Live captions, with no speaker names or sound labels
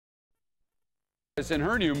in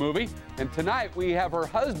her new movie, and tonight we have her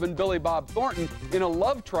husband Billy Bob Thornton in a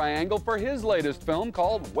love triangle for his latest film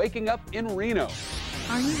called Waking Up in Reno.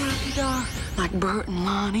 Are you happy, dog? Like Bert and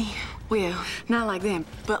Lonnie? Well, not like them,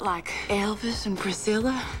 but like Elvis and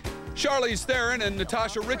Priscilla. Charlize Theron and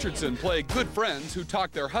Natasha Richardson play good friends who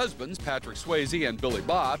talk their husbands, Patrick Swayze and Billy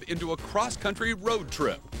Bob, into a cross-country road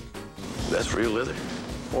trip. That's real leather?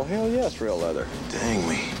 Well, hell yes, real leather. Dang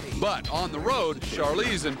me. But on the road,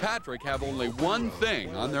 Charlize and Patrick have only one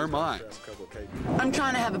thing on their minds. I'm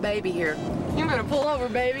trying to have a baby here. You're gonna pull over,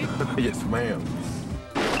 baby. Yes, ma'am.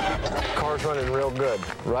 Car's running real good.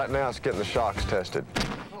 Right now, it's getting the shocks tested.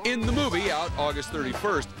 In the movie, out August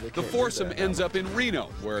 31st, the foursome ends up in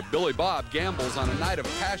Reno, where Billy Bob gambles on a night of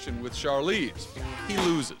passion with Charlize. He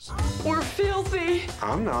loses. We're filthy.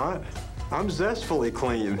 I'm not. I'm zestfully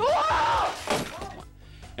clean.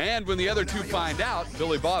 And when the other two find out,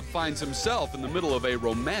 Billy Bob finds himself in the middle of a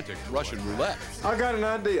romantic Russian roulette. I got an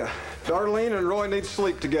idea. Darlene and Roy need to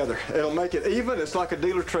sleep together. It'll make it even. It's like a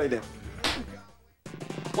dealer trade-in.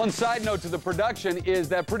 One side note to the production is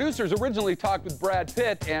that producers originally talked with Brad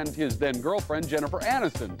Pitt and his then-girlfriend Jennifer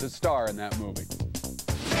Aniston to star in that movie.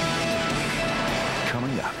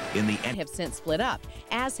 Coming up in the end, have since split up,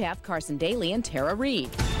 as have Carson Daly and Tara Reid.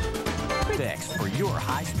 fix for your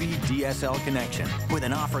high-speed DSL connection. With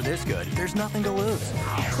an offer this good, there's nothing to lose.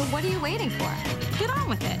 So what are you waiting for? Get on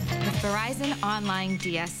with it with Verizon Online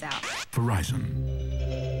DSL. Verizon.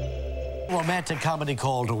 Romantic comedy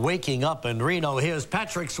called Waking Up in Reno. Here's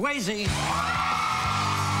Patrick Swayze. New Year,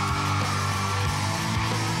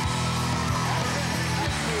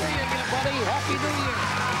 buddy. Happy New Year.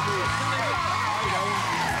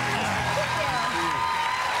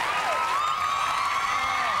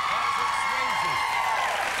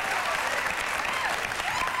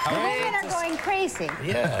 The women are going crazy.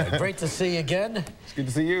 Yeah, great to see you again. It's good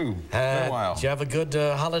to see you. Been a while. Did you have a good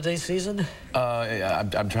holiday season?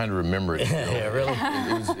 I'm trying to remember it. Yeah, really?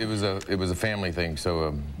 It was a family thing,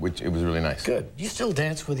 so which it was really nice. Good. You still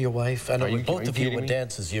dance with your wife? I know both of you were me?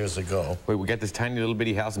 dancers years ago. Wait, we got this tiny little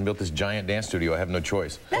bitty house and built this giant dance studio. I have no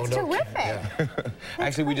choice. That's terrific. Yeah.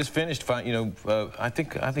 Actually, we just finished. I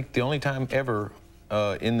think the only time ever.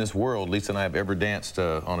 In this world, Lisa and I have ever danced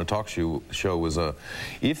on a talk show was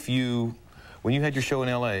when you had your show in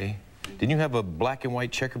L.A., didn't you have a black and white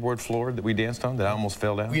checkerboard floor that we danced on that I almost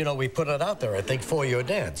fell down? You know, we put it out there, I think, for your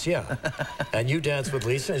dance, yeah. And you danced with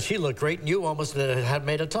Lisa, and she looked great, and you almost had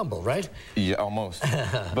made a tumble, right? Yeah, almost.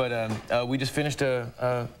 But we just finished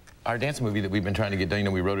our dance movie that we've been trying to get done. You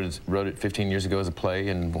know, we wrote it 15 years ago as a play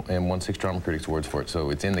and won 6 Drama Critics Awards for it.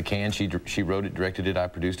 So it's in the can. She wrote it, directed it, I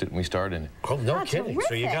produced it, and we starred in it. Oh, no kidding. Terrific.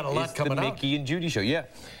 So you got a lot coming out. It's the Mickey and Judy show, yeah.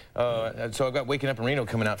 So I've got Waking Up in Reno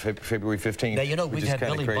coming out February 15th. Now, you know, we've had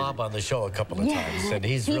Billy Bob on the show a couple of times, and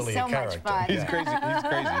he's really so a character. Much fun. He's crazy. He's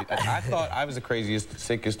crazy. I thought I was the craziest,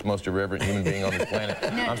 sickest, most irreverent human being on this planet.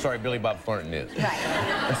 I'm sorry, Billy Bob Thornton is.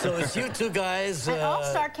 Right. So it's you two guys. An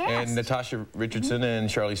all-star cast. And Natasha Richardson and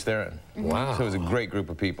Charlize Theron. Wow. So it was a great group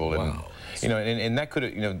of people. And, wow. You know, and that could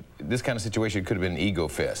have, you know, this kind of situation could have been an ego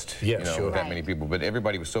fest. Yeah, you know, sure. with that many people. But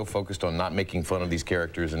everybody was so focused on not making fun of these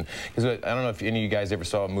characters. And because I don't know if any of you guys ever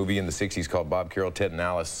saw a movie in the 60s called Bob Carroll, Ted and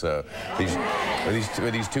Alice. Where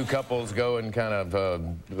these two couples go and kind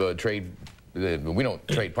of trade. We don't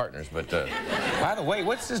trade partners, but by the way,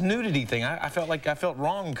 what's this nudity thing? I felt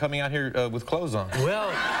wrong coming out here with clothes on. Well,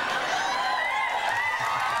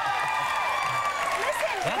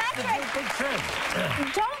 Listen, that's the Patrick, big trend.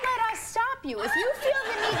 don't let us stop you. If you feel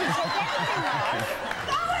the need to take anything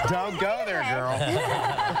off, Don't go there, girl.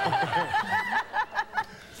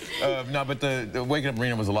 No, but the Waking Up in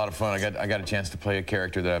Reno was a lot of fun. I got a chance to play a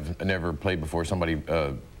character that I've never played before. Somebody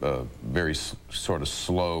very sort of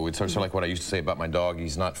slow. It's sort of like what I used to say about my dog.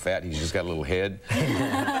 He's not fat. He's just got a little head.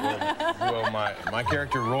 well, my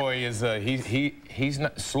character Roy is he's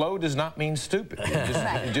not slow. Does not mean stupid.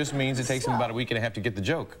 It just means it takes him about a week and a half to get the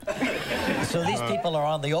joke. So these people are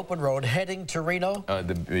on the open road heading to Reno?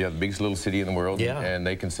 The biggest little city in the world, yeah. And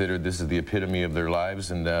they consider this is the epitome of their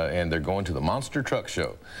lives, and they're going to the Monster Truck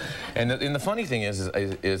Show. And the funny thing is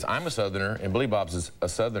I'm a Southerner, and Billy Bob's is a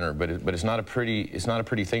Southerner, but it's not a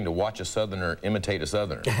pretty thing to watch a Southerner imitate a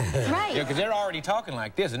Southerner. right? You know, because they're already talking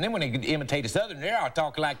like this, and then when they imitate a Southerner, they're all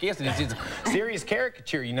talking like this, and it's just a serious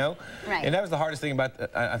caricature, you know. Right. And that was the hardest thing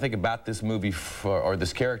about I think about this movie or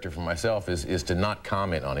this character for myself is to not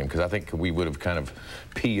comment on him, because I think we would have kind of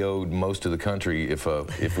PO'd most of the country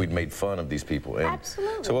if we'd made fun of these people. And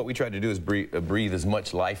Absolutely. So what we tried to do is breathe as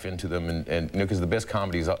much life into them, and you know, because the best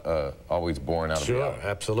comedy is always born out of Sure, reality.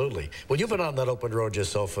 absolutely. Well, you've been on that open road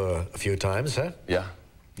yourself a few times, huh? Yeah.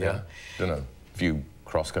 Done a few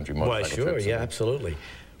cross-country Well, motorcycle sure, trips. yeah, absolutely.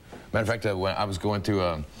 Matter of fact, when I was going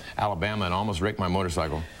through Alabama and almost wrecked my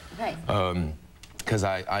motorcycle. Right. Because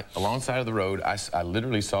alongside of the road, I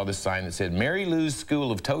literally saw this sign that said, Mary Lou's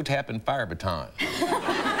School of Toe Tap and Fire Baton.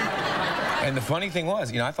 And the funny thing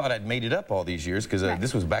was, you know, I thought I'd made it up all these years, because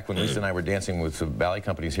this was back when Lisa and I were dancing with some ballet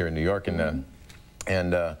companies here in New York,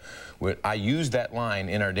 and I used that line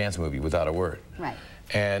in our dance movie without a word. Right.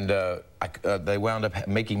 And they wound up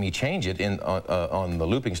making me change it on the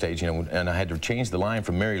looping stage, you know, and I had to change the line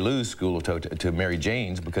from Mary Lou's School of Toe to Mary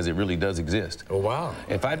Jane's, because it really does exist. Oh, wow.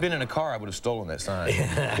 If I'd been in a car, I would have stolen that sign.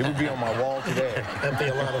 It would be on my wall today. That'd be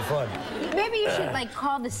a lot of fun. Maybe you should, like,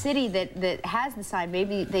 call the city that has the sign.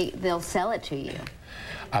 Maybe they'll sell it to you.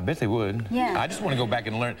 I bet they would. Yeah. I just want to go back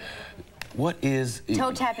and learn. What is...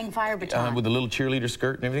 Toe-tapping fire baton. With a little cheerleader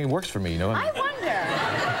skirt and everything. It works for me, you know? I wonder.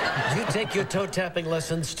 Did you take your toe-tapping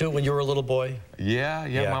lessons, too, when you were a little boy? Yeah.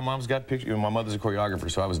 My mom's got pictures. My mother's a choreographer,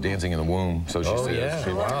 so I was dancing in the womb, so she says.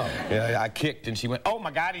 Yeah. Wow. Yeah, I kicked, and she went, oh,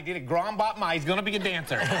 my God, he did it. Grombop, he's going to be a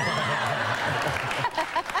dancer.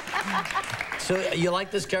 So you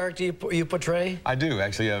like this character you portray? I do,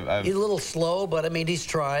 actually. He's a little slow, but I mean, he's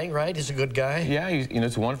trying, right? He's a good guy. Yeah, you know,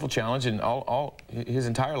 it's a wonderful challenge, and his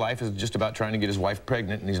entire life is just about trying to get his wife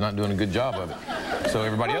pregnant, and he's not doing a good job of it. So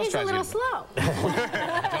everybody else tries to. He's a little slow.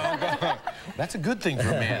 That's a good thing for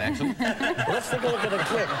a man, actually. Let's take a look at a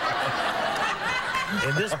clip.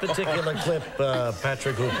 In this particular clip,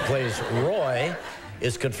 Patrick, who plays Roy,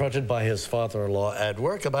 is confronted by his father-in-law at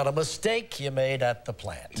work about a mistake you made at the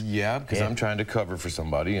plant. Yeah, because I'm trying to cover for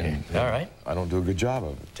somebody, and all right, I don't do a good job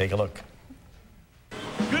of it. Take a look.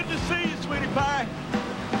 Good to see you, sweetie pie.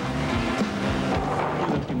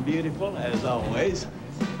 You're looking beautiful, as always.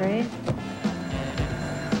 Right.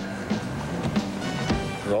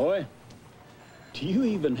 Roy, do you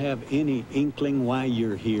even have any inkling why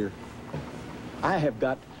you're here? I have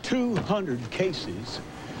got 200 cases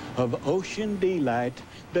of Ocean Delight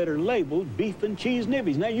that are labeled beef and cheese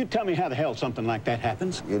nibbies. Now, you tell me how the hell something like that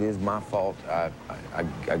happens. It is my fault. I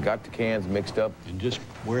got the cans mixed up. And just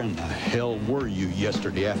where in the hell were you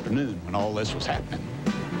yesterday afternoon when all this was happening?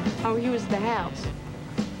 Oh, he was at the house.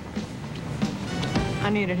 I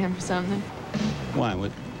needed him for something. Why?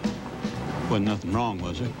 Wasn't nothing wrong,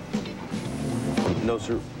 was there? No,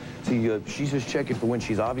 sir. See, she's just checking for when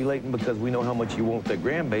she's ovulating, because we know how much you want that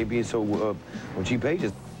grandbaby. So when she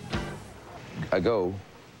pages, I go.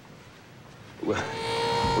 Well,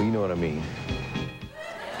 you know what I mean.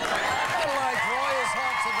 All right, Roy, his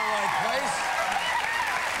heart's in the right place.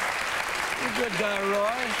 You're a good guy,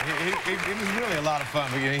 Roy. It was really a lot of fun.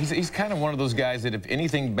 But, you know, he's kind of one of those guys that if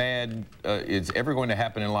anything bad is ever going to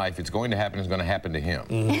happen in life, it's going to happen to him.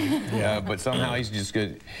 Mm-hmm. Yeah. But somehow he's just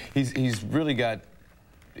good. He's really got.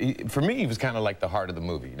 For me, he was kind of like the heart of the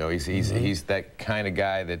movie. You know, he's that kind of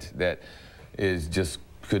guy that is just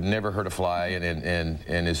could never hurt a fly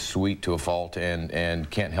and is sweet to a fault and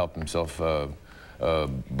can't help himself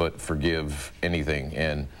but forgive anything.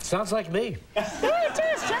 And sounds like me. Yeah, it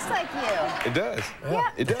does, just like you. It does. Yeah.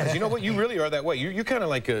 It does. You know what? You really are that way. You're kind of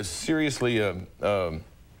like a seriously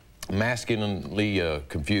masculinely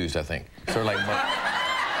confused, I think. Sort of like.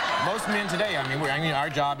 Most men today, I mean, our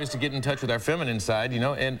job is to get in touch with our feminine side, you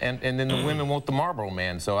know, and then the women want the Marlboro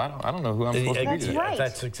man. So I don't know who I'm supposed to be. That's right.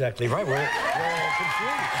 That's exactly right. We're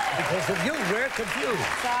confused because of you. We're confused.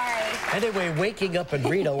 Sorry. Anyway, Waking Up in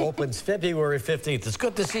Reno opens February 15th. It's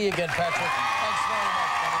good to see you again, Patrick. Thanks very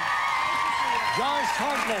much, buddy. Josh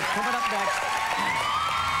Hartnett coming up next.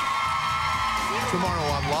 Tomorrow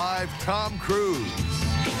on Live, Tom Cruise.